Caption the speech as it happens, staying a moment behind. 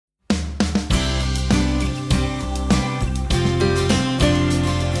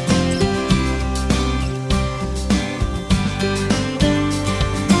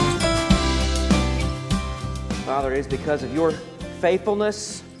is because of your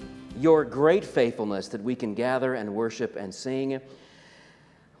faithfulness, your great faithfulness, that we can gather and worship and sing.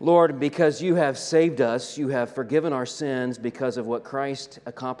 Lord, because you have saved us, you have forgiven our sins because of what Christ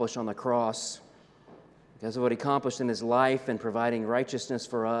accomplished on the cross, because of what he accomplished in his life and providing righteousness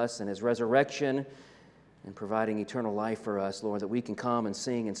for us, and his resurrection and providing eternal life for us, Lord, that we can come and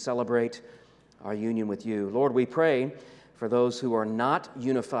sing and celebrate our union with you. Lord, we pray for those who are not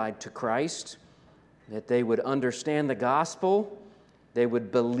unified to Christ, that they would understand the gospel, they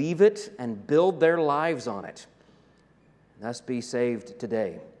would believe it and build their lives on it, and thus be saved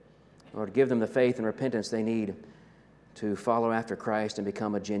today. Lord, give them the faith and repentance they need to follow after Christ and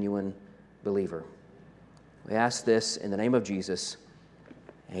become a genuine believer. We ask this in the name of Jesus.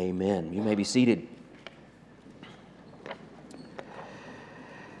 Amen. You may be seated.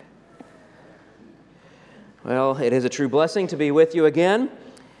 Well, it is a true blessing to be with you again.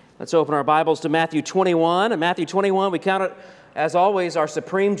 Let's open our Bibles to Matthew 21. In Matthew 21, we count it, as always, our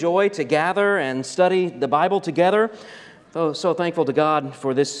supreme joy to gather and study the Bible together. So thankful to God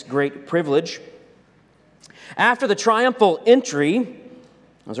for this great privilege. After the triumphal entry,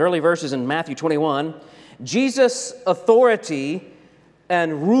 those early verses in Matthew 21, Jesus' authority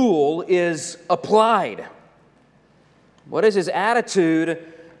and rule is applied. What is his attitude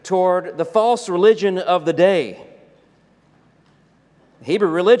toward the false religion of the day? Hebrew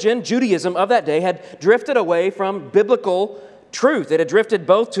religion, Judaism of that day, had drifted away from biblical truth. It had drifted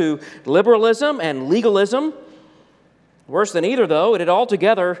both to liberalism and legalism. Worse than either, though, it had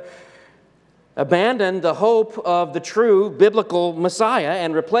altogether abandoned the hope of the true biblical Messiah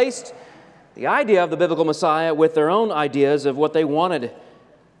and replaced the idea of the biblical Messiah with their own ideas of what they wanted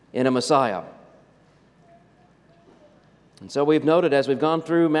in a Messiah. And so we've noted as we've gone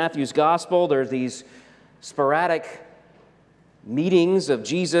through Matthew's gospel, there's these sporadic meetings of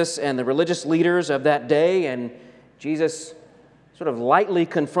Jesus and the religious leaders of that day, and Jesus sort of lightly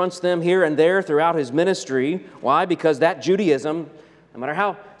confronts them here and there throughout his ministry. Why? Because that Judaism, no matter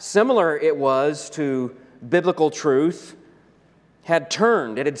how similar it was to biblical truth, had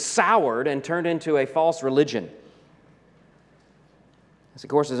soured and turned into a false religion. This, of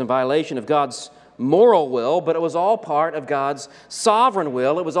course, is in violation of God's moral will, but it was all part of God's sovereign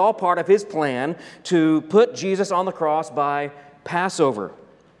will. It was all part of his plan to put Jesus on the cross by Passover.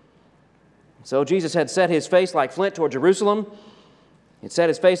 So Jesus had set his face like flint toward Jerusalem. He had set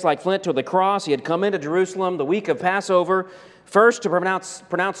his face like flint toward the cross. He had come into Jerusalem the week of Passover, first to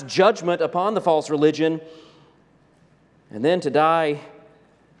pronounce judgment upon the false religion, and then to die,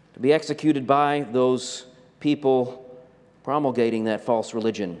 to be executed by those people promulgating that false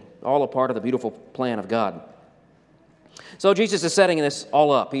religion, all a part of the beautiful plan of God. So Jesus is setting this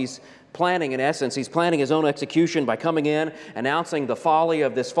all up. He's planning, in essence, he's planning his own execution by coming in, announcing the folly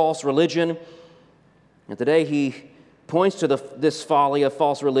of this false religion. And today he points to this folly of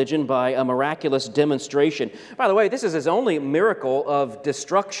false religion by a miraculous demonstration. By the way, this is his only miracle of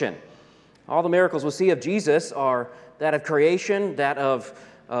destruction. All the miracles we see of Jesus are that of creation, that of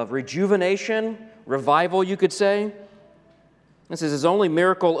rejuvenation, revival, you could say. This is his only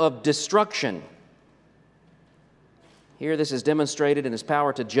miracle of destruction. Here, this is demonstrated in his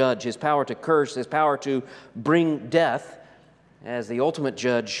power to judge, his power to curse, his power to bring death as the ultimate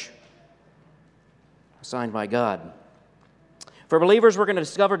judge assigned by God. For believers, we're going to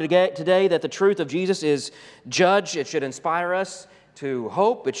discover today that the truth of Jesus is judge. It should inspire us to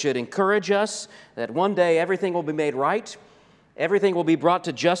hope. It should encourage us that one day everything will be made right. Everything will be brought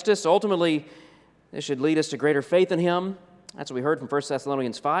to justice. Ultimately, this should lead us to greater faith in him. That's what we heard from 1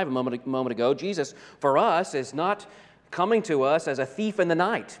 Thessalonians 5 a moment ago. Jesus, for us, is not coming to us as a thief in the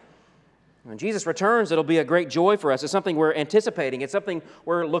night. When Jesus returns, it'll be a great joy for us. It's something we're anticipating. It's something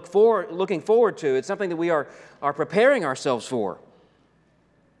we're looking forward to. It's something that we are preparing ourselves for.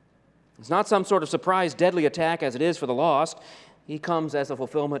 It's not some sort of surprise, deadly attack as it is for the lost. He comes as a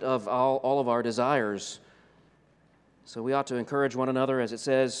fulfillment of all of our desires. So we ought to encourage one another, as it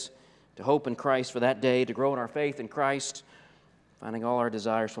says, to hope in Christ for that day, to grow in our faith in Christ, finding all our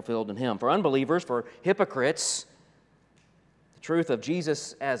desires fulfilled in him. For unbelievers, for hypocrites, the truth of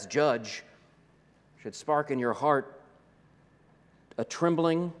Jesus as judge should spark in your heart a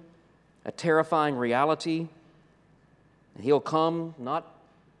trembling, a terrifying reality. And he'll come not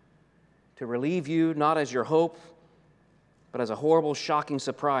to relieve you, not as your hope, but as a horrible, shocking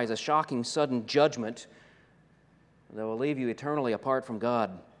surprise, a shocking, sudden judgment that will leave you eternally apart from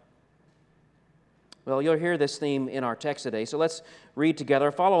God. Well, you'll hear this theme in our text today, so let's read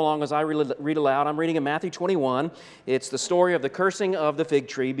together. Follow along as I read aloud. I'm reading in Matthew 21. It's the story of the cursing of the fig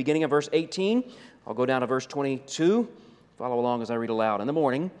tree, beginning of verse 18. I'll go down to verse 22. Follow along as I read aloud. In the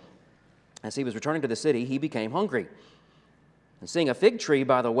morning, As he was returning to the city, he became hungry. And seeing a fig tree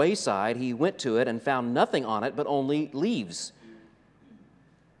by the wayside, he went to it and found nothing on it but only leaves.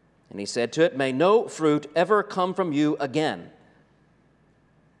 And he said to it, "May no fruit ever come from you again."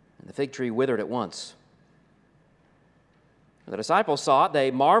 And the fig tree withered at once. When the disciples saw it,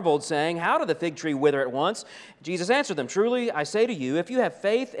 they marveled, saying, "How did the fig tree wither at once?" Jesus answered them, "Truly, I say to you, if you have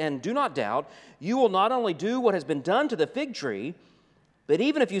faith and do not doubt, you will not only do what has been done to the fig tree, but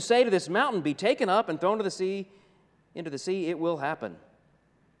even if you say to this mountain, 'Be taken up and thrown into the sea,' it will happen.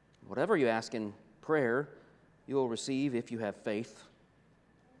 Whatever you ask in prayer, you will receive if you have faith."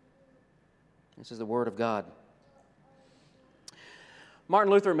 This is the word of God.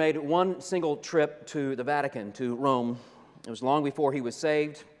 Martin Luther made one single trip to the Vatican, to Rome. It was long before he was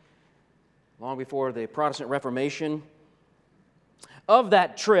saved, long before the Protestant Reformation. Of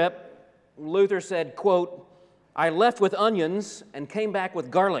that trip, Luther said, quote, "I left with onions and came back with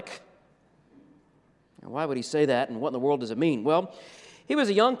garlic." Now, why would he say that, and what in the world does it mean? Well, he was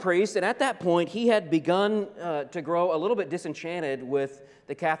a young priest, and at that point, he had begun to grow a little bit disenchanted with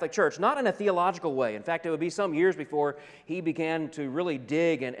the Catholic Church, not in a theological way. In fact, it would be some years before he began to really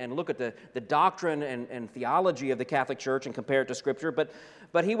dig and look at the doctrine and theology of the Catholic Church and compare it to Scripture.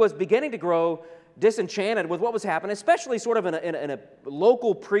 But he was beginning to grow disenchanted with what was happening, especially sort of in a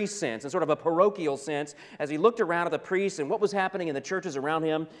local priest sense, in sort of a parochial sense, as he looked around at the priests and what was happening in the churches around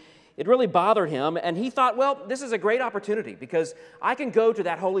him. It really bothered him, and he thought, well, this is a great opportunity because I can go to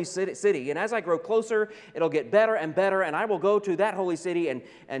that holy city, and as I grow closer, it'll get better and better, and I will go to that holy city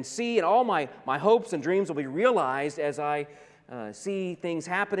and see, and all my hopes and dreams will be realized as I see things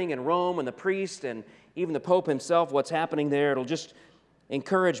happening in Rome and the priest and even the Pope himself, what's happening there. It'll just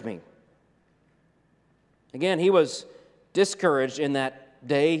encourage me. Again, he was discouraged in that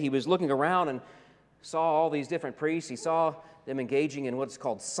day. He was looking around and saw all these different priests. He saw them engaging in what's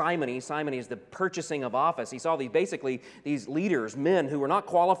called simony. Simony is the purchasing of office. He saw these leaders, men who were not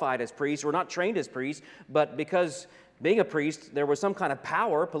qualified as priests, who were not trained as priests, but because being a priest, there was some kind of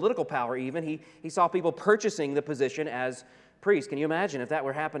power, political power even, he saw people purchasing the position as priests. Can you imagine if that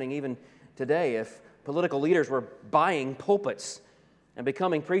were happening even today, if political leaders were buying pulpits and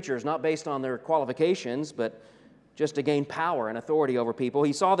becoming preachers, not based on their qualifications, but just to gain power and authority over people?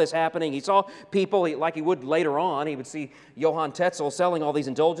 He saw this happening. He saw people, like he would later on, he would see Johann Tetzel selling all these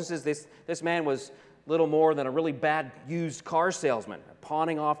indulgences. This man was little more than a really bad used car salesman,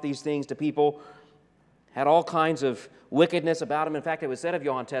 pawning off these things to people, had all kinds of wickedness about him. In fact, it was said of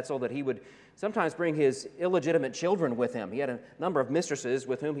Johann Tetzel that he would sometimes bring his illegitimate children with him. He had a number of mistresses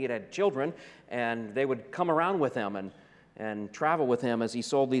with whom he had children, and they would come around with him and travel with him as he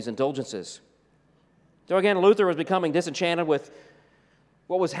sold these indulgences. So again, Luther was becoming disenchanted with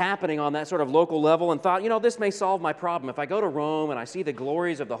what was happening on that sort of local level and thought, this may solve my problem. If I go to Rome and I see the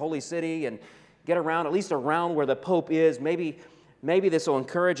glories of the holy city and get around, at least around where the Pope is, maybe this will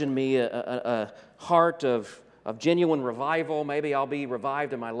encourage in me a heart of genuine revival. Maybe I'll be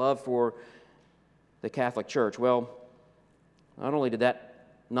revived in my love for the Catholic Church. Well, not only did that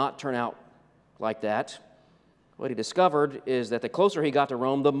not turn out like that, what he discovered is that the closer he got to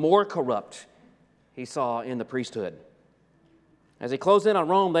Rome, the more corrupt he saw in the priesthood. As he closed in on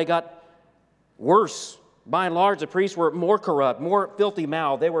Rome, they got worse. By and large, the priests were more corrupt, more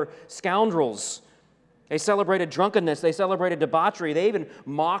filthy-mouthed. They were scoundrels. They celebrated drunkenness. They celebrated debauchery. They even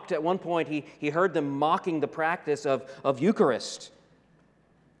mocked, at one point, he heard them mocking the practice of Eucharist.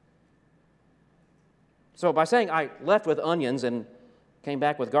 So by saying, "I left with onions and came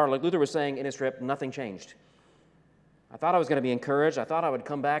back with garlic," Luther was saying in his trip, nothing changed. I thought I was going to be encouraged. I thought I would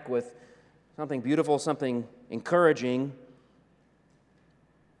come back with something beautiful, something encouraging,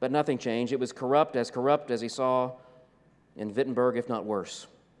 but nothing changed. It was corrupt as he saw in Wittenberg, if not worse.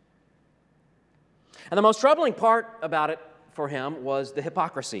 And the most troubling part about it for him was the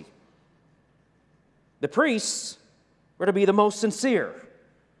hypocrisy. The priests were to be the most sincere,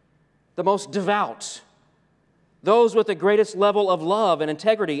 the most devout, those with the greatest level of love and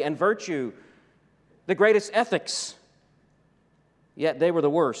integrity and virtue, the greatest ethics, yet they were the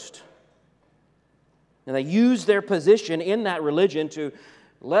worst. And they used their position in that religion to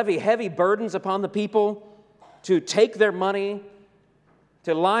levy heavy burdens upon the people, to take their money,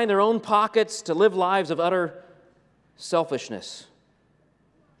 to line their own pockets, to live lives of utter selfishness.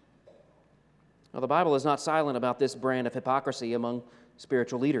 Now, the Bible is not silent about this brand of hypocrisy among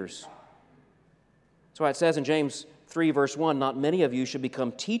spiritual leaders. That's why it says in James 3, verse 1, "Not many of you should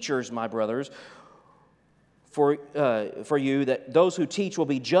become teachers, my brothers, for you, that those who teach will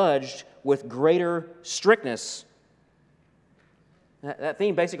be judged with greater strictness." That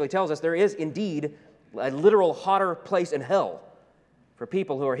theme basically tells us there is indeed a literal hotter place in hell for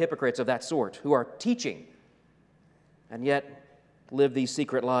people who are hypocrites of that sort, who are teaching and yet live these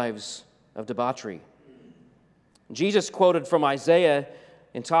secret lives of debauchery. Jesus quoted from Isaiah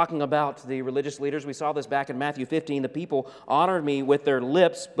in talking about the religious leaders. We saw this back in Matthew 15. The people honor me with their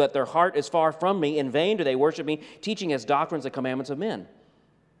lips, but their heart is far from me. In vain do they worship me, teaching as doctrines the commandments of men.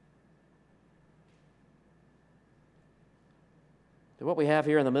 So what we have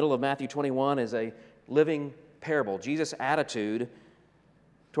here in the middle of Matthew 21 is a living parable, Jesus' attitude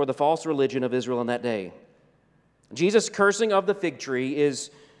toward the false religion of Israel in that day. Jesus' cursing of the fig tree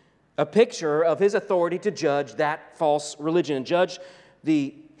is a picture of his authority to judge that false religion and judge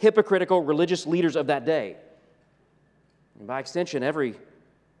the hypocritical religious leaders of that day. And by extension, everybody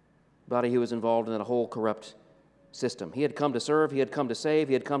who was involved in that whole corrupt system. He had come to serve, he had come to save,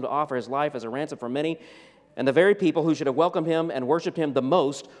 he had come to offer his life as a ransom for many. And the very people who should have welcomed him and worshiped him the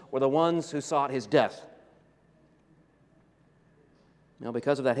most were the ones who sought his death. Now,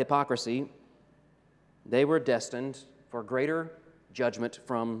 because of that hypocrisy, they were destined for greater judgment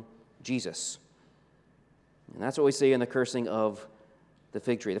from Jesus. And that's what we see in the cursing of the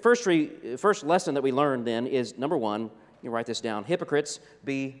fig tree. The first lesson that we learn then is, number one, you write this down, hypocrites,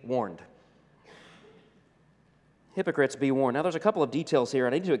 be warned. Hypocrites, be warned. Now, there's a couple of details here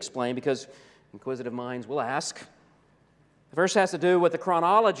I need to explain because inquisitive minds will ask. The first has to do with the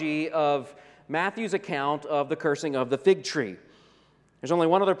chronology of Matthew's account of the cursing of the fig tree. There's only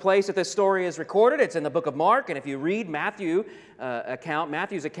one other place that this story is recorded. It's in the book of Mark, and if you read Matthew's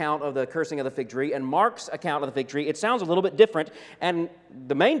account of the cursing of the fig tree and Mark's account of the fig tree, it sounds a little bit different, and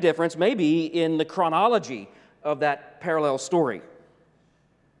the main difference may be in the chronology of that parallel story.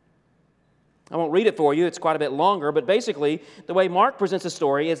 I won't read it for you, it's quite a bit longer, but basically the way Mark presents the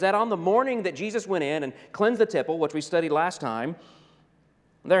story is that on the morning that Jesus went in and cleansed the temple, which we studied last time,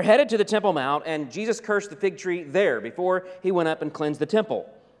 they're headed to the Temple Mount, and Jesus cursed the fig tree there before he went up and cleansed the temple.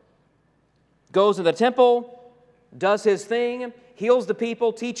 Goes to the temple, does his thing, heals the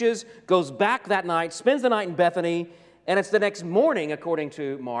people, teaches, goes back that night, spends the night in Bethany, and it's the next morning, according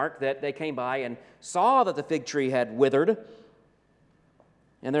to Mark, that they came by and saw that the fig tree had withered.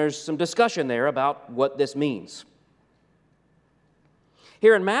 And there's some discussion there about what this means.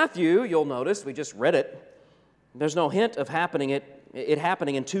 Here in Matthew, you'll notice, we just read it, there's no hint of it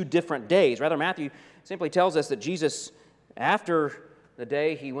happening in two different days. Rather, Matthew simply tells us that Jesus, after the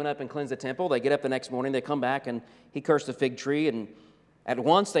day he went up and cleansed the temple, they get up the next morning, they come back, and he cursed the fig tree, and at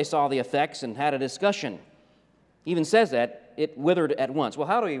once they saw the effects and had a discussion. He even says that it withered at once. Well,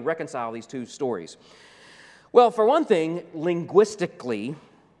 how do we reconcile these two stories? Well, for one thing, linguistically,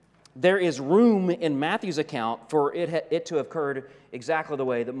 there is room in Matthew's account for it to have occurred exactly the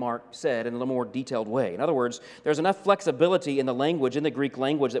way that Mark said in a little more detailed way. In other words, there's enough flexibility in the language, in the Greek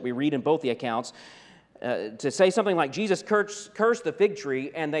language that we read in both the accounts, to say something like Jesus cursed the fig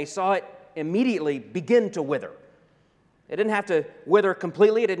tree and they saw it immediately begin to wither. It didn't have to wither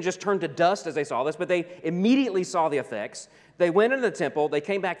completely. It didn't just turn to dust as they saw this, but they immediately saw the effects. They went into the temple. They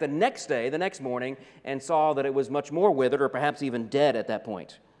came back the next day, the next morning, and saw that it was much more withered or perhaps even dead at that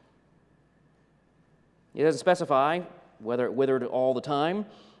point. It doesn't specify whether it withered all the time,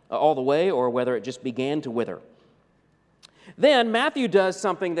 all the way, or whether it just began to wither. Then Matthew does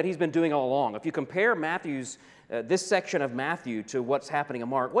something that he's been doing all along. If you compare this section of Matthew to what's happening in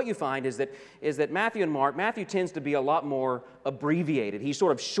Mark, what you find is that Matthew tends to be a lot more abbreviated. He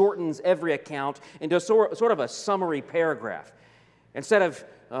sort of shortens every account into sort of a summary paragraph. Instead of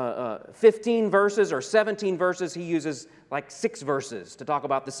 15 verses or 17 verses, he uses like 6 verses to talk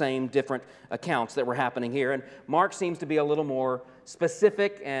about the same different accounts that were happening here. And Mark seems to be a little more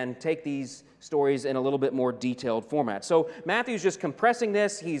specific and take these stories in a little bit more detailed format. So Matthew's just compressing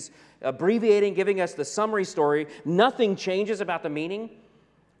this. He's abbreviating, giving us the summary story. Nothing changes about the meaning.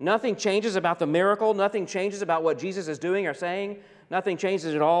 Nothing changes about the miracle. Nothing changes about what Jesus is doing or saying. Nothing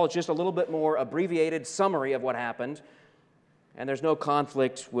changes at all. It's just a little bit more abbreviated summary of what happened. And there's no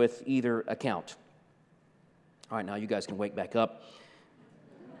conflict with either account. All right, now you guys can wake back up.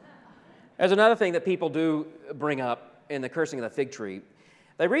 There's another thing that people do bring up in the cursing of the fig tree.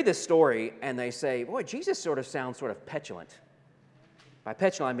 They read this story and they say, boy, Jesus sort of sounds sort of petulant. By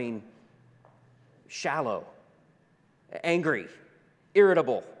petulant, I mean shallow, angry,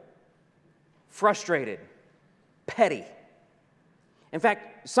 irritable, frustrated, petty. In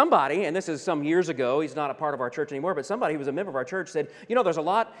fact, somebody, and this is some years ago, he's not a part of our church anymore, but somebody who was a member of our church said, there's a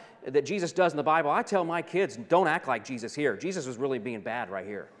lot that Jesus does in the Bible. I tell my kids, don't act like Jesus here. Jesus was really being bad right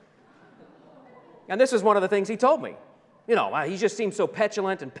here. And this is one of the things he told me. He just seems so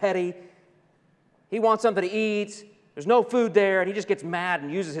petulant and petty. He wants something to eat. There's no food there, and he just gets mad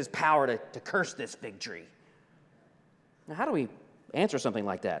and uses his power to curse this fig tree. Now, how do we answer something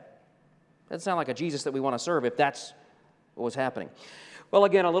like that. Doesn't sound like a Jesus that we want to serve if that's what was happening. Well,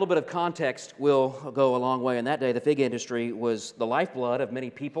 again, a little bit of context will go a long way. In that day, the fig industry was the lifeblood of many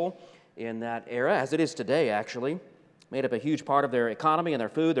people in that era, as it is today, actually. Made up a huge part of their economy and their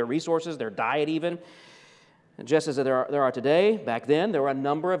food, their resources, their diet even. And just as there are today, back then, there were a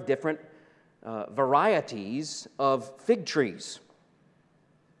number of different varieties of fig trees.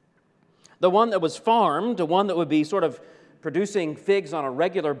 The one that was farmed, the one that would be sort of producing figs on a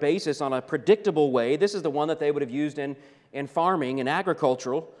regular basis, on a predictable way, this is the one that they would have used in farming and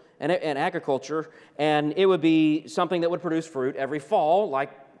agriculture, and it would be something that would produce fruit every fall,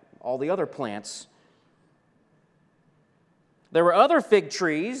 like all the other plants. There were other fig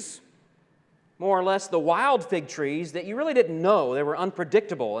trees, more or less the wild fig trees, that you really didn't know. They were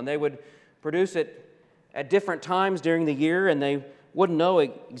unpredictable, and they would produce it at different times during the year, and they wouldn't know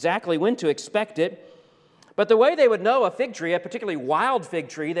exactly when to expect it. But the way they would know a fig tree, a particularly wild fig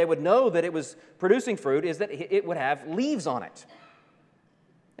tree, they would know that it was producing fruit, is that it would have leaves on it.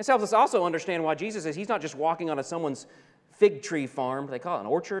 This helps us also understand why Jesus says he's not just walking on someone's fig tree farm. They call it an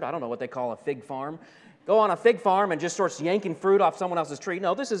orchard. I don't know what they call a fig farm. Go on a fig farm and just starts yanking fruit off someone else's tree.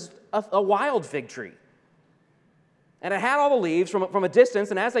 No, this is a wild fig tree. And it had all the leaves from a distance,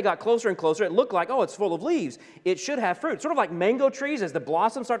 and as they got closer and closer, it looked like, oh, it's full of leaves. It should have fruit. Sort of like mango trees, as the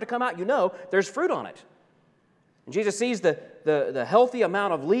blossoms start to come out, you know there's fruit on it. And Jesus sees the healthy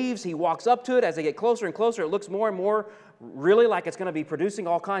amount of leaves. He walks up to it. As they get closer and closer, it looks more and more really like it's going to be producing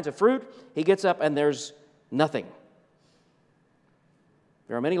all kinds of fruit. He gets up, and there's nothing.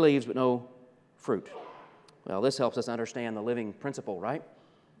 There are many leaves, but no fruit. Well, this helps us understand the living principle, right?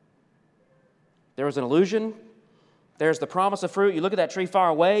 There was an illusion. There's the promise of fruit. You look at that tree far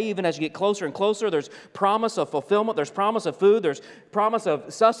away, even as you get closer and closer, there's promise of fulfillment, there's promise of food, there's promise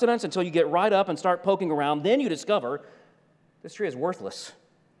of sustenance until you get right up and start poking around. Then you discover this tree is worthless.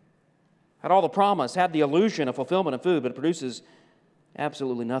 Had all the promise, had the illusion of fulfillment of food, but it produces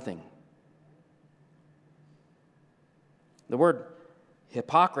absolutely nothing. The word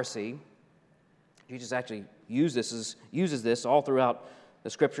hypocrisy, Jesus actually uses this all throughout the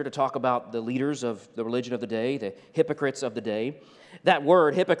Scripture to talk about the leaders of the religion of the day, the hypocrites of the day. That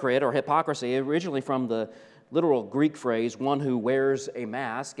word, hypocrite or hypocrisy, originally from the literal Greek phrase, one who wears a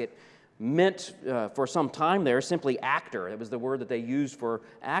mask. It meant for some time there simply actor. It was the word that they used for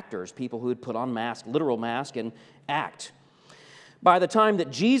actors, people who would put on mask, literal mask, and act. By the time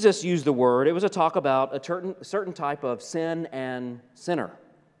that Jesus used the word, it was a talk about a certain type of sin and sinner.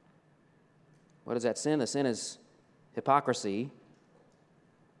 What is that sin? The sin is hypocrisy.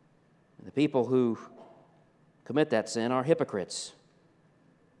 The people who commit that sin are hypocrites.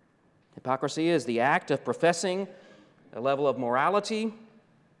 Hypocrisy is the act of professing a level of morality,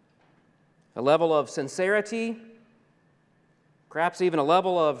 a level of sincerity, perhaps even a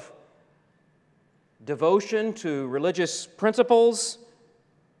level of devotion to religious principles,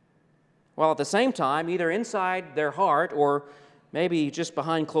 while at the same time, either inside their heart or maybe just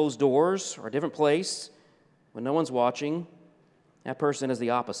behind closed doors or a different place when no one's watching, that person is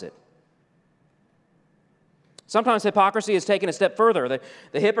the opposite. Sometimes hypocrisy is taken a step further.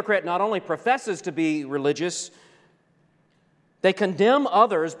 The hypocrite not only professes to be religious, they condemn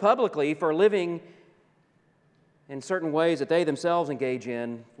others publicly for living in certain ways that they themselves engage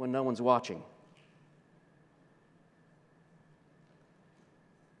in when no one's watching.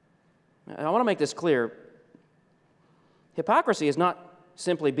 I want to make this clear. Hypocrisy is not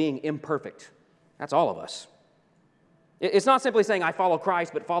simply being imperfect. That's all of us. It's not simply saying, I follow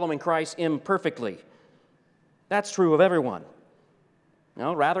Christ, but following Christ imperfectly. That's true of everyone.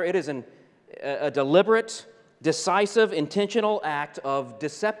 No, rather, it is a deliberate, decisive, intentional act of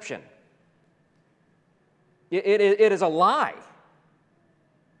deception. It is a lie.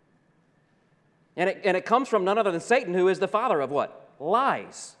 And it comes from none other than Satan, who is the father of what?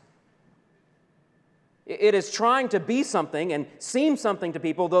 Lies. It is trying to be something and seem something to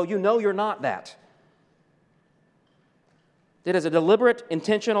people, though you know you're not that. It is a deliberate,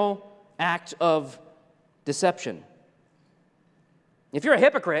 intentional act of deception. If you're a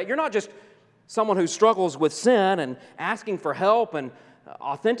hypocrite, you're not just someone who struggles with sin and asking for help and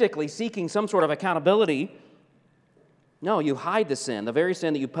authentically seeking some sort of accountability. No, you hide the sin, the very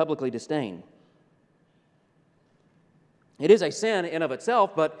sin that you publicly disdain. It is a sin in of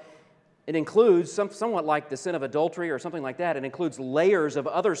itself, but it includes, somewhat like the sin of adultery or something like that, it includes layers of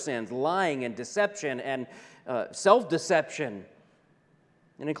other sins, lying and deception and self-deception.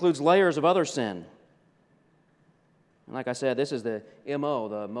 It includes layers of other sin. And like I said, this is the MO,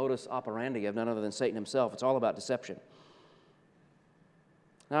 the modus operandi of none other than Satan himself. It's all about deception.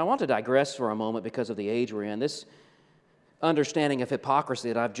 Now, I want to digress for a moment because of the age we're in. This understanding of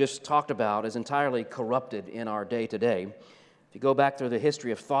hypocrisy that I've just talked about is entirely corrupted in our day to day. If you go back through the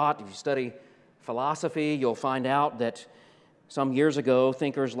history of thought, if you study philosophy, you'll find out that some years ago,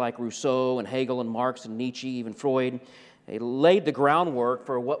 thinkers like Rousseau and Hegel and Marx and Nietzsche, even Freud, they laid the groundwork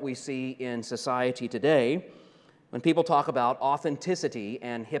for what we see in society today when people talk about authenticity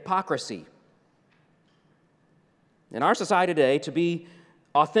and hypocrisy. In our society today, to be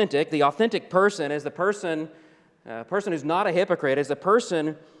authentic, the authentic person is the person who's not a hypocrite, is the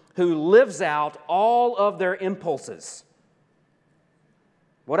person who lives out all of their impulses.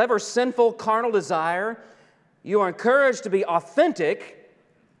 Whatever sinful carnal desire, you are encouraged to be authentic,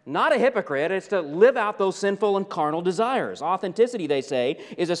 not a hypocrite. It's to live out those sinful and carnal desires. Authenticity, they say,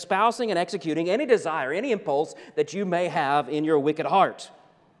 is espousing and executing any desire, any impulse that you may have in your wicked heart.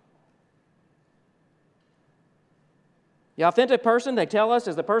 The authentic person, they tell us,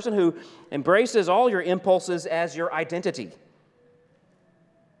 is the person who embraces all your impulses as your identity.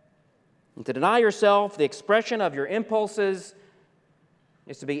 And to deny yourself the expression of your impulses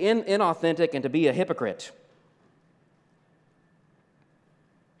is to be inauthentic and to be a hypocrite.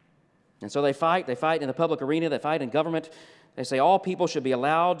 And so they fight in the public arena, they fight in government. They say all people should be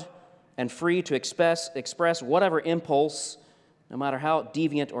allowed and free to express whatever impulse, no matter how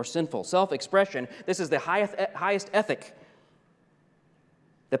deviant or sinful. Self-expression, this is the highest ethic,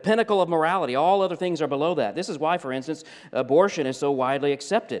 the pinnacle of morality. All other things are below that. This is why, for instance, abortion is so widely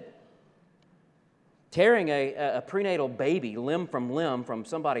accepted. Tearing a prenatal baby limb from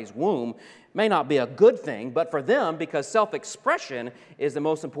somebody's womb may not be a good thing, but for them, because self-expression is the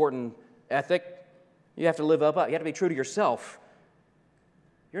most important ethic, you have to live up. You have to be true to yourself.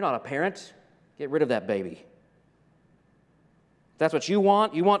 You're not a parent. Get rid of that baby. If that's what you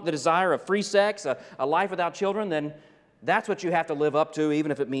want the desire of free sex, a life without children, then that's what you have to live up to,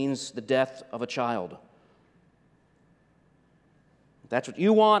 even if it means the death of a child. If that's what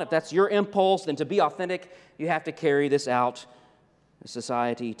you want, if that's your impulse, then to be authentic, you have to carry this out, as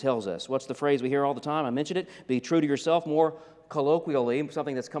society tells us. What's the phrase we hear all the time? I mentioned it. Be true to yourself. More colloquially,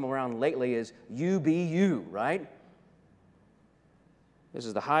 something that's come around lately is you be you, right? This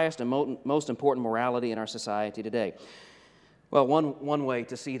is the highest and most important morality in our society today. Well, one way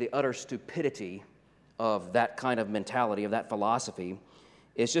to see the utter stupidity of that kind of mentality, of that philosophy,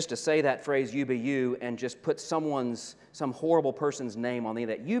 is just to say that phrase, you be you, and just put some horrible person's name on the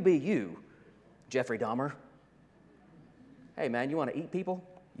internet. You be you, Jeffrey Dahmer. Hey, man, you want to eat people?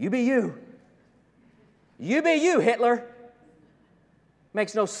 You be you. You be you, Hitler.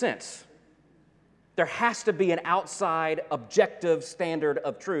 Makes no sense. There has to be an outside, objective standard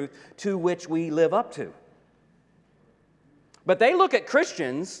of truth to which we live up to. But they look at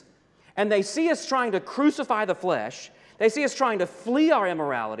Christians and they see us trying to crucify the flesh. They see us trying to flee our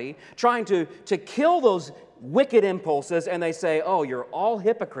immorality, trying to kill those wicked impulses, and they say, oh, you're all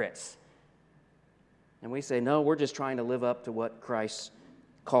hypocrites. And we say, no, we're just trying to live up to what Christ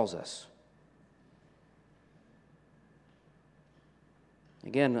calls us.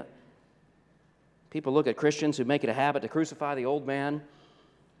 Again, people look at Christians who make it a habit to crucify the old man,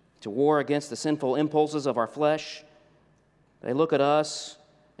 to war against the sinful impulses of our flesh. They look at us,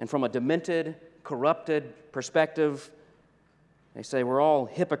 and from a demented, corrupted perspective, they say we're all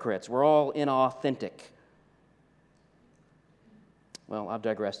hypocrites, we're all inauthentic. Well, I've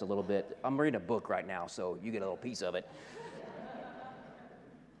digressed a little bit. I'm reading a book right now, so you get a little piece of it.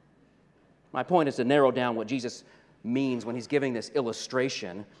 My point is to narrow down what Jesus means when he's giving this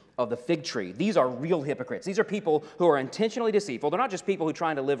illustration of the fig tree. These are real hypocrites. These are people who are intentionally deceitful. They're not just people who are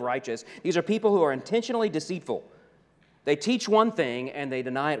trying to live righteous. These are people who are intentionally deceitful. They teach one thing and they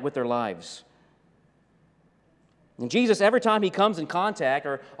deny it with their lives. And Jesus, every time he comes in contact,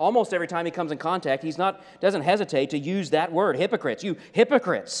 or almost every time he comes in contact, doesn't hesitate to use that word, hypocrites. You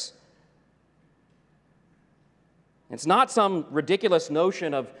hypocrites. It's not some ridiculous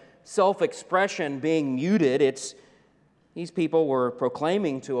notion of self-expression being muted. It's these people were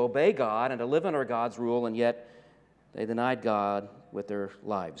proclaiming to obey God and to live under God's rule, and yet they denied God with their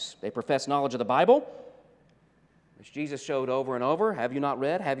lives. They professed knowledge of the Bible, which Jesus showed over and over. Have you not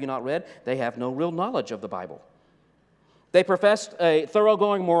read? Have you not read? They have no real knowledge of the Bible. They professed a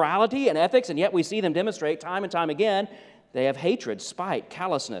thoroughgoing morality and ethics, and yet we see them demonstrate time and time again they have hatred, spite,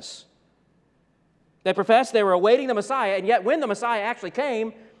 callousness. They professed they were awaiting the Messiah, and yet when the Messiah actually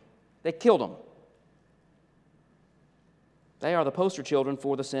came, they killed him. They are the poster children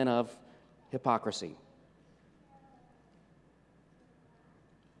for the sin of hypocrisy.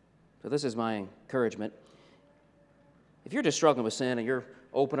 So this is my encouragement. If you're just struggling with sin and you're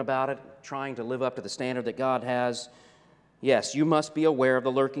open about it, trying to live up to the standard that God has, yes, you must be aware of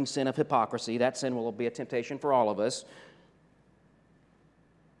the lurking sin of hypocrisy. That sin will be a temptation for all of us.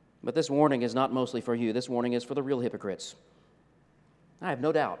 But this warning is not mostly for you. This warning is for the real hypocrites. I have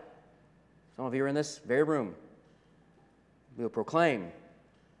no doubt some of you are in this very room. You will proclaim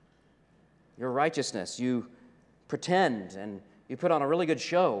your righteousness. You pretend and you put on a really good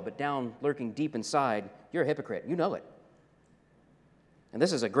show, but down lurking deep inside, you're a hypocrite. You know it. And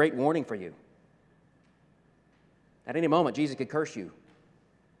this is a great warning for you. At any moment, Jesus could curse you,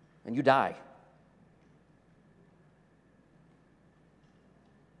 and you die.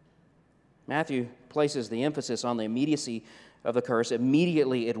 Matthew places the emphasis on the immediacy of the curse.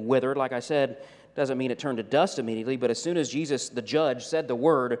 Immediately it withered. Like I said, doesn't mean it turned to dust immediately, but as soon as Jesus, the judge, said the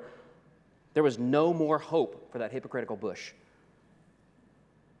word, there was no more hope for that hypocritical bush.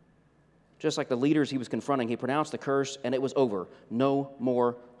 Just like the leaders he was confronting, he pronounced the curse, and it was over. No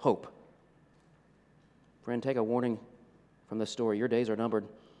more hope. Friend, take a warning from this story. Your days are numbered.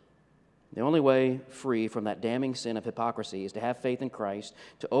 The only way free from that damning sin of hypocrisy is to have faith in Christ,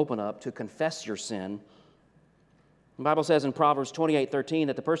 to open up, to confess your sin. The Bible says in Proverbs 28:13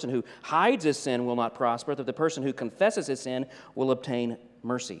 that the person who hides his sin will not prosper, that the person who confesses his sin will obtain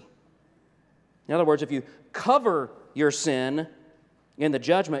mercy. In other words, if you cover your sin in the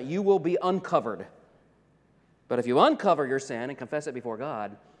judgment, you will be uncovered. But if you uncover your sin and confess it before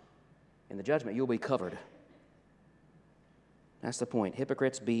God, in the judgment, you'll be covered. That's the point.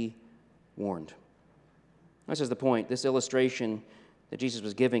 Hypocrites, be warned. This is the point. This illustration that Jesus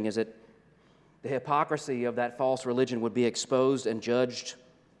was giving is that the hypocrisy of that false religion would be exposed and judged.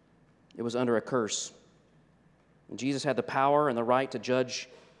 It was under a curse. And Jesus had the power and the right to judge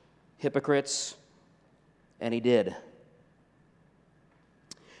hypocrites, and he did.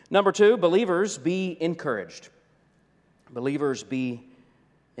 Number two, believers, be encouraged. Believers, be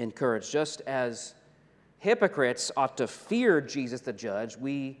encouraged. Just as hypocrites ought to fear Jesus the judge,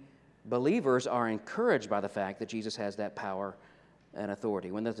 we believers are encouraged by the fact that Jesus has that power and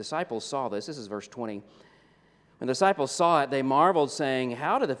authority. When the disciples saw this is verse 20. When the disciples saw it, they marveled, saying,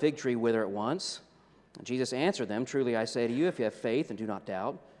 "How did the fig tree wither at once?" And Jesus answered them, "Truly I say to you, if you have faith and do not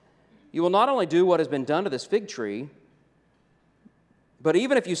doubt, you will not only do what has been done to this fig tree, but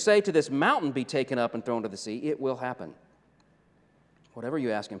even if you say to this mountain, be taken up and thrown to the sea, it will happen. Whatever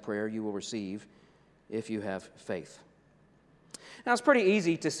you ask in prayer, you will receive if you have faith." Now, it's pretty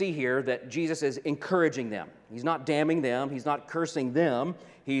easy to see here that Jesus is encouraging them. He's not damning them. He's not cursing them.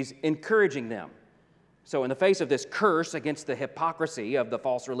 He's encouraging them. So in the face of this curse against the hypocrisy of the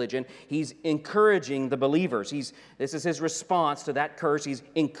false religion, he's encouraging the believers. This is his response to that curse. He's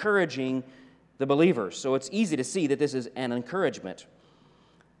encouraging the believers. So it's easy to see that this is an encouragement.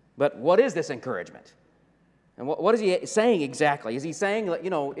 But what is this encouragement? And what is he saying exactly? Is he saying,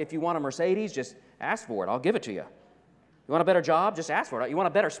 if you want a Mercedes, just ask for it. I'll give it to you. You want a better job? Just ask for it. You want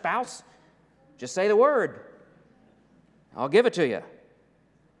a better spouse? Just say the word. I'll give it to you.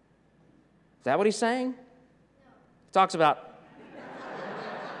 Is that what he's saying? He talks about,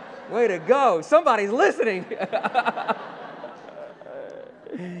 way to go. Somebody's listening.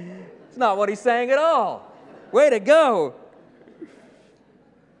 It's not what he's saying at all. Way to go.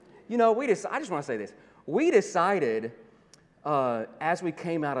 I just want to say this. We decided, as we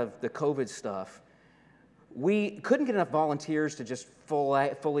came out of the COVID stuff, we couldn't get enough volunteers to just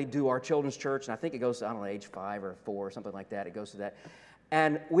fully do our children's church, and I think it goes to, age 5 or 4 or something like that. It goes to that.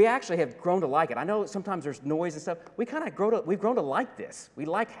 And we actually have grown to like it. I know sometimes there's noise and stuff. We've grown to like this. We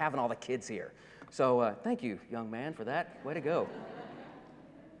like having all the kids here. So thank you, young man, for that. Way to go.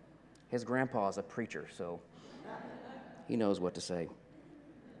 His grandpa's a preacher, so he knows what to say.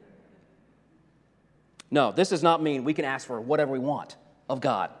 No, this does not mean we can ask for whatever we want of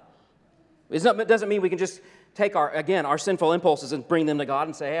God. It doesn't mean we can just take our sinful impulses and bring them to God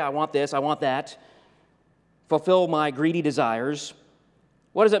and say, hey, I want this, I want that. Fulfill my greedy desires.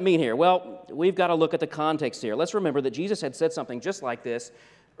 What does it mean here? Well, we've got to look at the context here. Let's remember that Jesus had said something just like this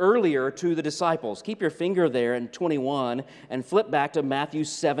earlier to the disciples. Keep your finger there in 21 and flip back to Matthew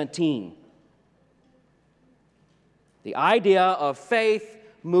 17. The idea of faith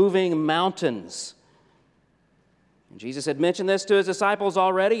moving mountains. And Jesus had mentioned this to his disciples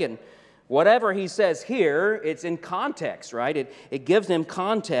already, and whatever he says here, it's in context, right? It gives them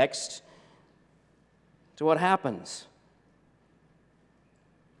context to what happens.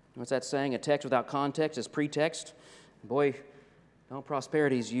 What's that saying? A text without context is pretext. Boy, don't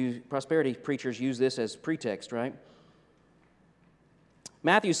prosperity preachers use this as pretext, right?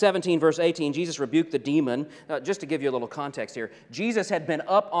 Matthew 17, verse 18, Jesus rebuked the demon. Just to give you a little context here, Jesus had been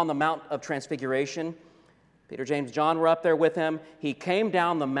up on the Mount of Transfiguration. Peter, James, John were up there with him. He came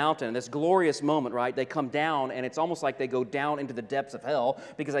down the mountain, this glorious moment, right? They come down, and it's almost like they go down into the depths of hell,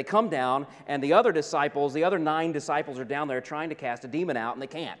 because they come down, and the other disciples, the other 9 disciples are down there trying to cast a demon out, and they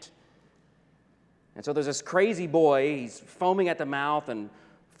can't. And so there's this crazy boy, he's foaming at the mouth and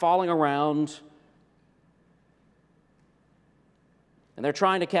falling around, and they're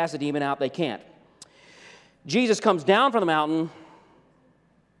trying to cast a demon out, they can't. Jesus comes down from the mountain.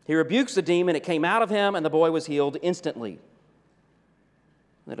 He rebukes the demon, it came out of him, and the boy was healed instantly.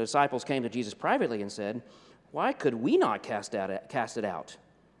 The disciples came to Jesus privately and said, "Why could we not cast it out?"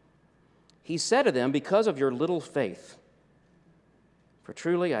 He said to them, "Because of your little faith. For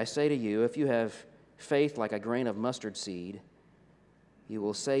truly I say to you, if you have faith like a grain of mustard seed, you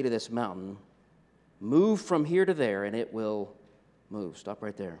will say to this mountain, 'Move from here to there,' and it will move." Stop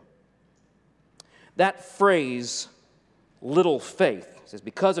right there. That phrase, little faith, it says,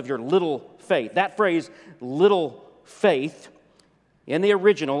 because of your little faith. That phrase, little faith, in the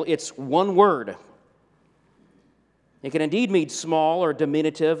original, it's one word. It can indeed mean small or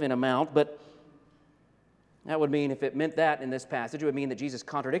diminutive in amount, but that would mean, if it meant that in this passage, it would mean that Jesus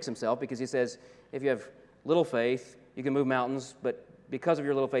contradicts himself, because he says, if you have little faith, you can move mountains, but because of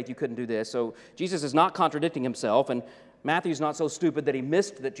your little faith, you couldn't do this. So Jesus is not contradicting himself, and Matthew's not so stupid that he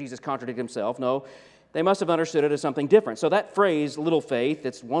missed that Jesus contradicted himself. No, they must have understood it as something different. So that phrase, little faith,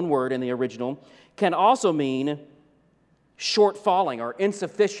 that's one word in the original, can also mean short falling or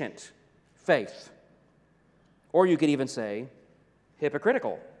insufficient faith. Or you could even say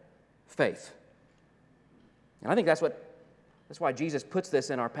hypocritical faith. And I think that's why Jesus puts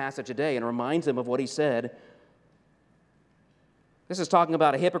this in our passage today and reminds them of what he said. This is talking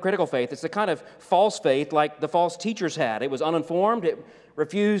about a hypocritical faith. It's the kind of false faith like the false teachers had. It was uninformed. It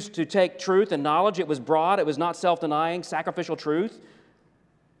refused to take truth and knowledge. It was broad. It was not self-denying, sacrificial truth.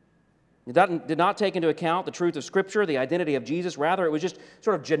 It did not take into account the truth of Scripture, the identity of Jesus. Rather, it was just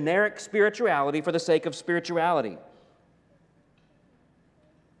sort of generic spirituality for the sake of spirituality. It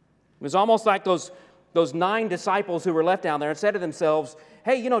was almost like those 9 disciples who were left down there and said to themselves,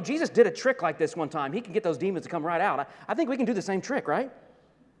 "Hey, you know, Jesus did a trick like this one time. He can get those demons to come right out. I think we can do the same trick, right?"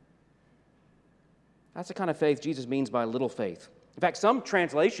 That's the kind of faith Jesus means by little faith. In fact, some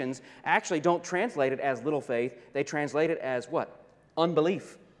translations actually don't translate it as little faith. They translate it as what?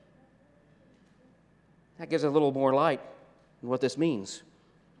 Unbelief. That gives a little more light on what this means.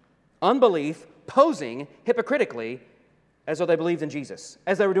 Unbelief posing hypocritically as though they believed in Jesus,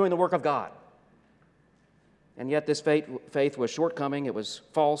 as they were doing the work of God. And yet this faith was shortcoming, it was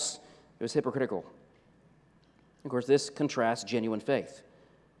false, it was hypocritical. Of course, this contrasts genuine faith.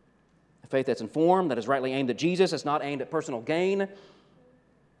 A faith that's informed, that is rightly aimed at Jesus. It's not aimed at personal gain.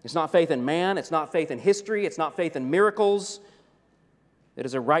 It's not faith in man. It's not faith in history. It's not faith in miracles. It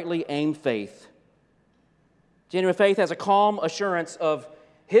is a rightly aimed faith. Genuine faith has a calm assurance of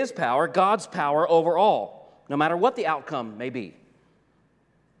His power, God's power over all, no matter what the outcome may be.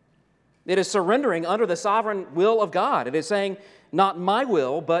 It is surrendering under the sovereign will of God. It is saying, not my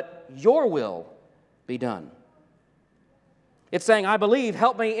will, but your will be done. It's saying, I believe,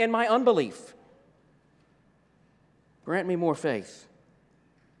 help me in my unbelief. Grant me more faith.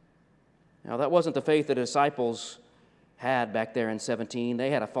 Now, that wasn't the faith the disciples had back there in 17.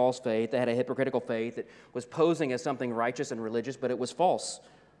 They had a false faith. They had a hypocritical faith that was posing as something righteous and religious, but it was false.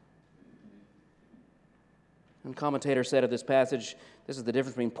 One commentator said of this passage, this is the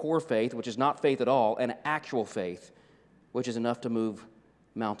difference between poor faith, which is not faith at all, and actual faith, which is enough to move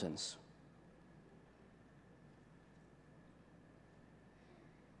mountains.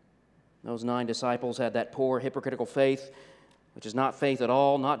 Those 9 disciples had that poor, hypocritical faith, which is not faith at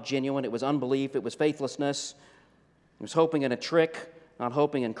all, not genuine. It was unbelief. It was faithlessness. It was hoping in a trick, not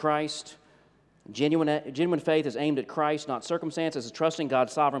hoping in Christ. Genuine faith is aimed at Christ, not circumstances. It's trusting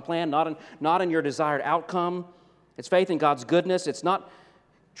God's sovereign plan, not in your desired outcome. It's faith in God's goodness. It's not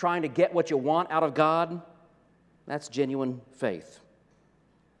trying to get what you want out of God. That's genuine faith.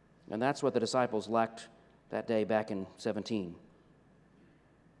 And that's what the disciples lacked that day back in 17.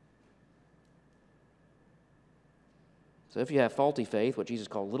 So if you have faulty faith, what Jesus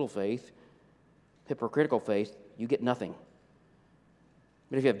called little faith, hypocritical faith, you get nothing.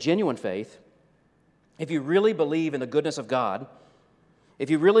 But if you have genuine faith, if you really believe in the goodness of God, if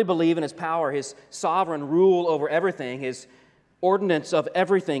you really believe in His power, His sovereign rule over everything, His ordinance of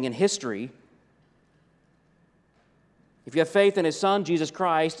everything in history, if you have faith in His Son, Jesus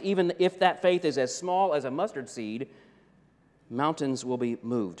Christ, even if that faith is as small as a mustard seed, mountains will be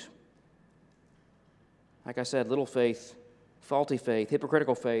moved. Like I said, little faith, faulty faith,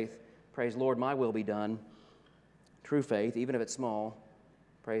 hypocritical faith, praise Lord, my will be done. True faith, even if it's small,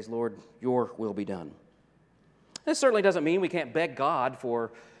 praise Lord, your will be done. This certainly doesn't mean we can't beg God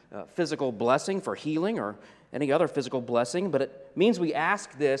for physical blessing, for healing, or any other physical blessing, but it means we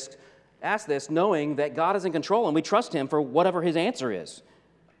ask this knowing that God is in control and we trust Him for whatever His answer is.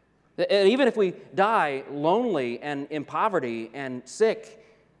 And even if we die lonely and in poverty and sick,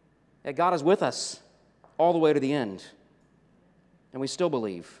 that God is with us all the way to the end. And we still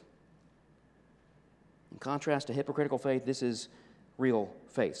believe. In contrast to hypocritical faith, this is real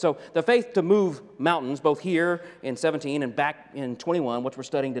faith. So the faith to move mountains, both here in 17 and back in 21, which we're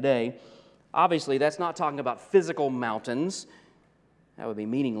studying today, obviously that's not talking about physical mountains. That would be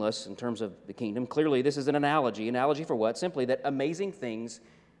meaningless in terms of the kingdom. Clearly, this is an analogy. Analogy for what? Simply that amazing things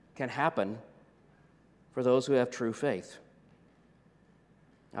can happen for those who have true faith.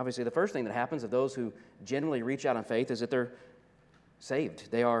 Obviously, the first thing that happens of those who genuinely reach out in faith is that they're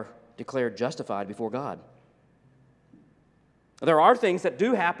saved. They are declared justified before God. There are things that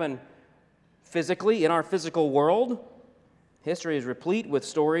do happen physically in our physical world. History is replete with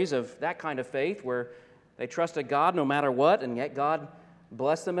stories of that kind of faith where they trusted God no matter what, and yet God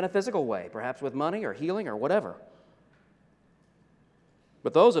blessed them in a physical way, perhaps with money or healing or whatever.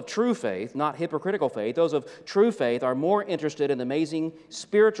 But those of true faith, not hypocritical faith, those of true faith are more interested in the amazing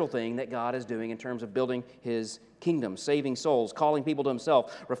spiritual thing that God is doing in terms of building His kingdom, saving souls, calling people to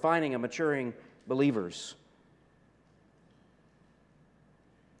Himself, refining and maturing believers.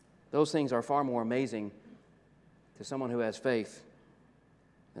 Those things are far more amazing to someone who has faith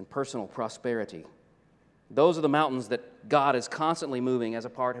than personal prosperity. Those are the mountains that God is constantly moving as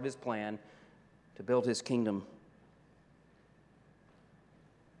a part of His plan to build His kingdom.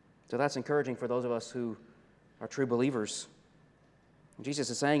 So that's encouraging for those of us who are true believers. Jesus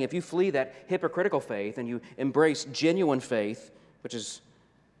is saying if you flee that hypocritical faith and you embrace genuine faith, which is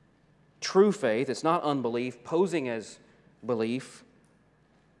true faith, it's not unbelief, posing as belief.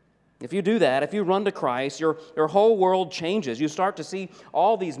 If you do that, if you run to Christ, your whole world changes. You start to see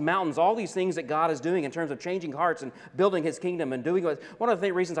all these mountains, all these things that God is doing in terms of changing hearts and building His kingdom and doing what. One of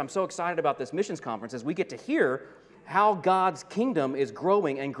the reasons I'm so excited about this missions conference is we get to hear how God's kingdom is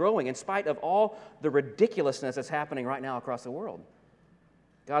growing and growing in spite of all the ridiculousness that's happening right now across the world.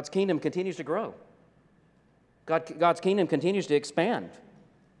 God's kingdom continues to grow. God's kingdom continues to expand.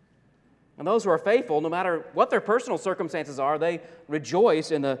 And those who are faithful, no matter what their personal circumstances are, they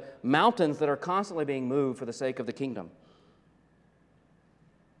rejoice in the mountains that are constantly being moved for the sake of the kingdom.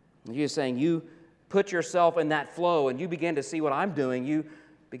 And Jesus is saying, you put yourself in that flow and you begin to see what I'm doing. You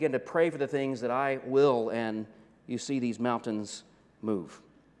begin to pray for the things that I will, and you see these mountains move.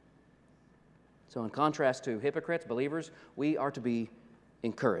 So in contrast to hypocrites, believers, we are to be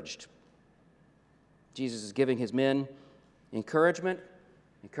encouraged. Jesus is giving His men encouragement,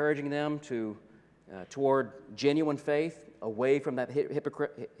 encouraging them toward genuine faith, away from that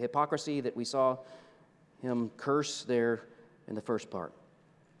hypocrisy that we saw Him curse there in the first part.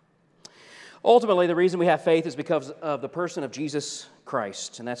 Ultimately, the reason we have faith is because of the person of Jesus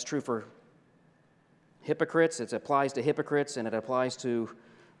Christ, and that's true for hypocrites. It applies to hypocrites, and it applies to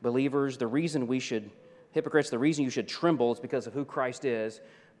believers. The reason you should tremble is because of who Christ is.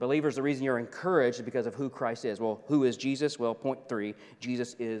 Believers, the reason you're encouraged is because of who Christ is. Well, who is Jesus? Well, point 3,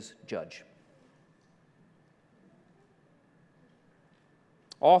 Jesus is judge.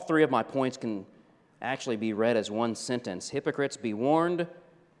 All 3 of my points can actually be read as one sentence. Hypocrites, be warned,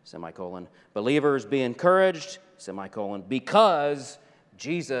 semicolon. Believers, be encouraged, semicolon, because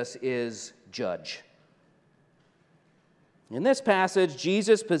Jesus is judge. In this passage,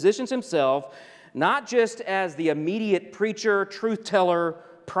 Jesus positions Himself not just as the immediate preacher, truth-teller,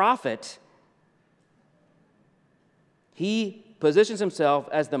 prophet. He positions Himself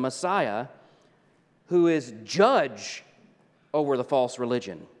as the Messiah who is judge over the false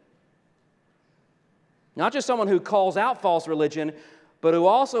religion. Not just someone who calls out false religion, but who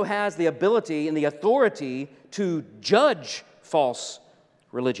also has the ability and the authority to judge false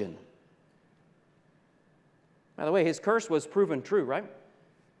religion. By the way, His curse was proven true, right?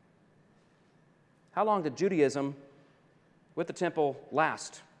 How long did Judaism with the temple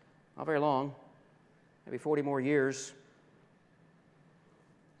last? Not very long, maybe 40 more years.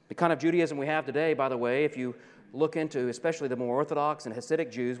 The kind of Judaism we have today, by the way, if you look into especially the more Orthodox and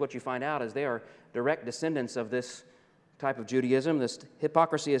Hasidic Jews, what you find out is they are direct descendants of this type of Judaism. This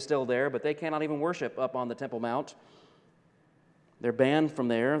hypocrisy is still there, but they cannot even worship up on the Temple Mount. They're banned from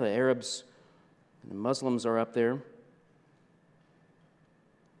there. The Arabs and the Muslims are up there.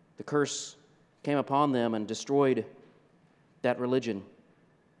 The curse came upon them and destroyed that religion.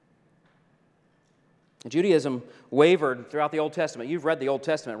 And Judaism wavered throughout the Old Testament. You've read the Old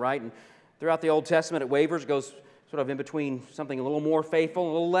Testament, right? And throughout the Old Testament, it wavers, goes sort of in between something a little more faithful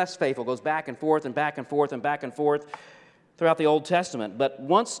and a little less faithful, goes back and forth and back and forth and back and forth throughout the Old Testament. But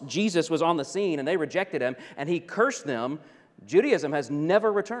once Jesus was on the scene and they rejected him and he cursed them, Judaism has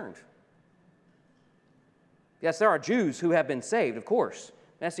never returned. Yes, there are Jews who have been saved, of course,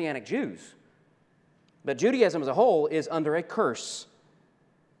 Messianic Jews. But Judaism as a whole is under a curse.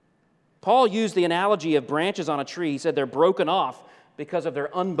 Paul used the analogy of branches on a tree. He said they're broken off because of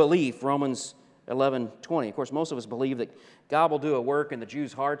their unbelief, Romans 11:20. Of course, most of us believe that God will do a work in the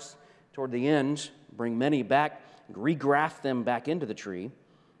Jews' hearts toward the end, bring many back, regraft them back into the tree.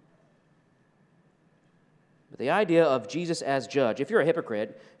 But the idea of Jesus as judge, if you're a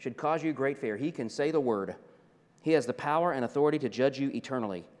hypocrite, should cause you great fear. He can say the word. He has the power and authority to judge you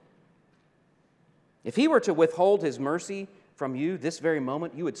eternally. If he were to withhold his mercy from you this very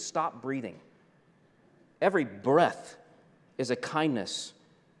moment, you would stop breathing. Every breath is a kindness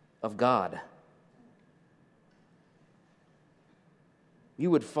of God.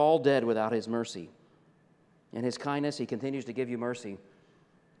 You would fall dead without his mercy. In his kindness, he continues to give you mercy.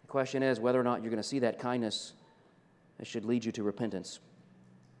 The question is whether or not you're going to see that kindness that should lead you to repentance.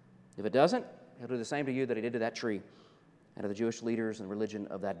 If it doesn't, he'll do the same to you that he did to that tree and to the Jewish leaders and religion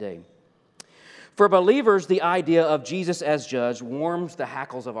of that day. For believers, the idea of Jesus as judge warms the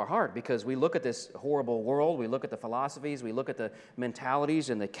hackles of our heart because we look at this horrible world, we look at the philosophies, we look at the mentalities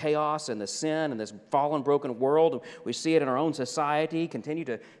and the chaos and the sin and this fallen, broken world. We see it in our own society, continue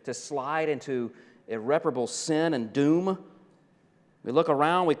to slide into irreparable sin and doom. We look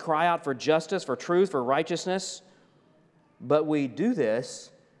around, we cry out for justice, for truth, for righteousness, but we do this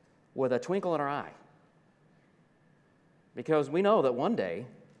with a twinkle in our eye because we know that one day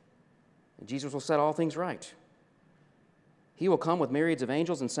Jesus will set all things right. He will come with myriads of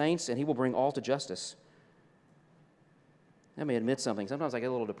angels and saints, and he will bring all to justice. Let me admit something. Sometimes I get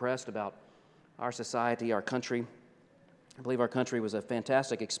a little depressed about our society, our country. I believe our country was a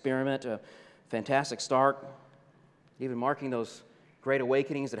fantastic experiment, a fantastic start, even marking those great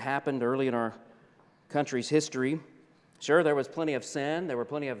awakenings that happened early in our country's history. Sure, there was plenty of sin. There were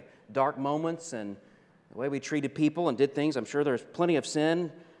plenty of dark moments, and the way we treated people and did things, I'm sure there's plenty of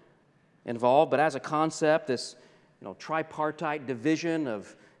sin involved, but as a concept, this tripartite division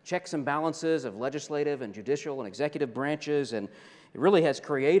of checks and balances of legislative and judicial and executive branches, and it really has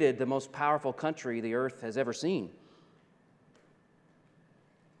created the most powerful country the earth has ever seen.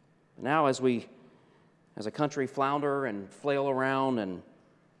 Now, as a country flounder and flail around and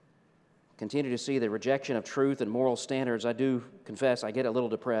continue to see the rejection of truth and moral standards, I do confess I get a little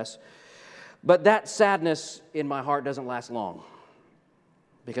depressed. But that sadness in my heart doesn't last long.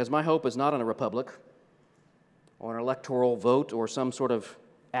 Because my hope is not in a republic or an electoral vote or some sort of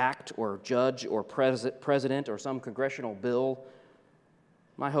act or judge or president or some congressional bill.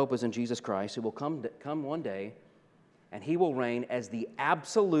 My hope is in Jesus Christ, who will come one day, and he will reign as the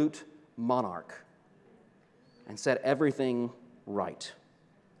absolute monarch and set everything right.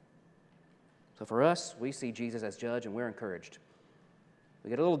 So for us, we see Jesus as judge, and we're encouraged. We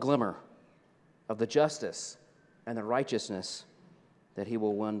get a little glimmer of the justice and the righteousness that he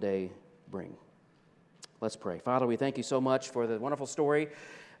will one day bring. Let's pray. Father, we thank you so much for the wonderful story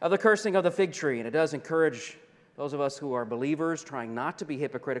of the cursing of the fig tree, and it does encourage those of us who are believers, trying not to be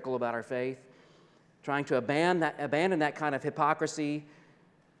hypocritical about our faith, trying to abandon that kind of hypocrisy,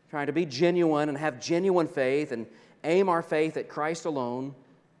 trying to be genuine and have genuine faith and aim our faith at Christ alone.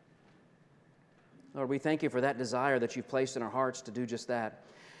 Lord, we thank you for that desire that you've placed in our hearts to do just that.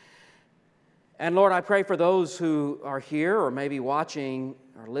 And Lord, I pray for those who are here or maybe watching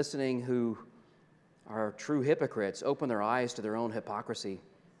or listening who are true hypocrites. Open their eyes to their own hypocrisy.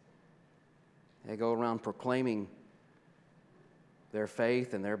 They go around proclaiming their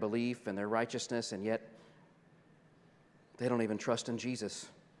faith and their belief and their righteousness, and yet they don't even trust in Jesus.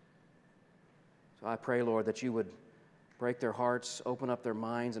 So I pray, Lord, that you would break their hearts, open up their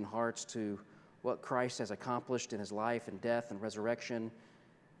minds and hearts to what Christ has accomplished in his life and death and resurrection.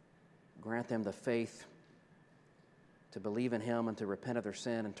 Grant them the faith to believe in him and to repent of their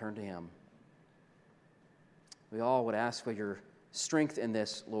sin and turn to him. We all would ask for your strength in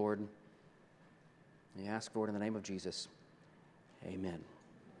this, Lord. We ask for it in the name of Jesus. Amen.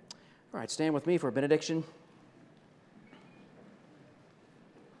 All right, stand with me for a benediction.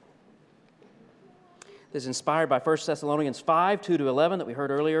 This is inspired by 1 Thessalonians 5, 2-11 that we heard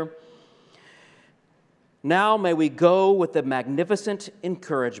earlier. Now may we go with the magnificent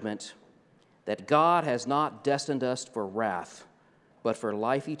encouragement that God has not destined us for wrath, but for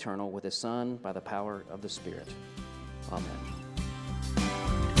life eternal with his Son by the power of the Spirit. Amen.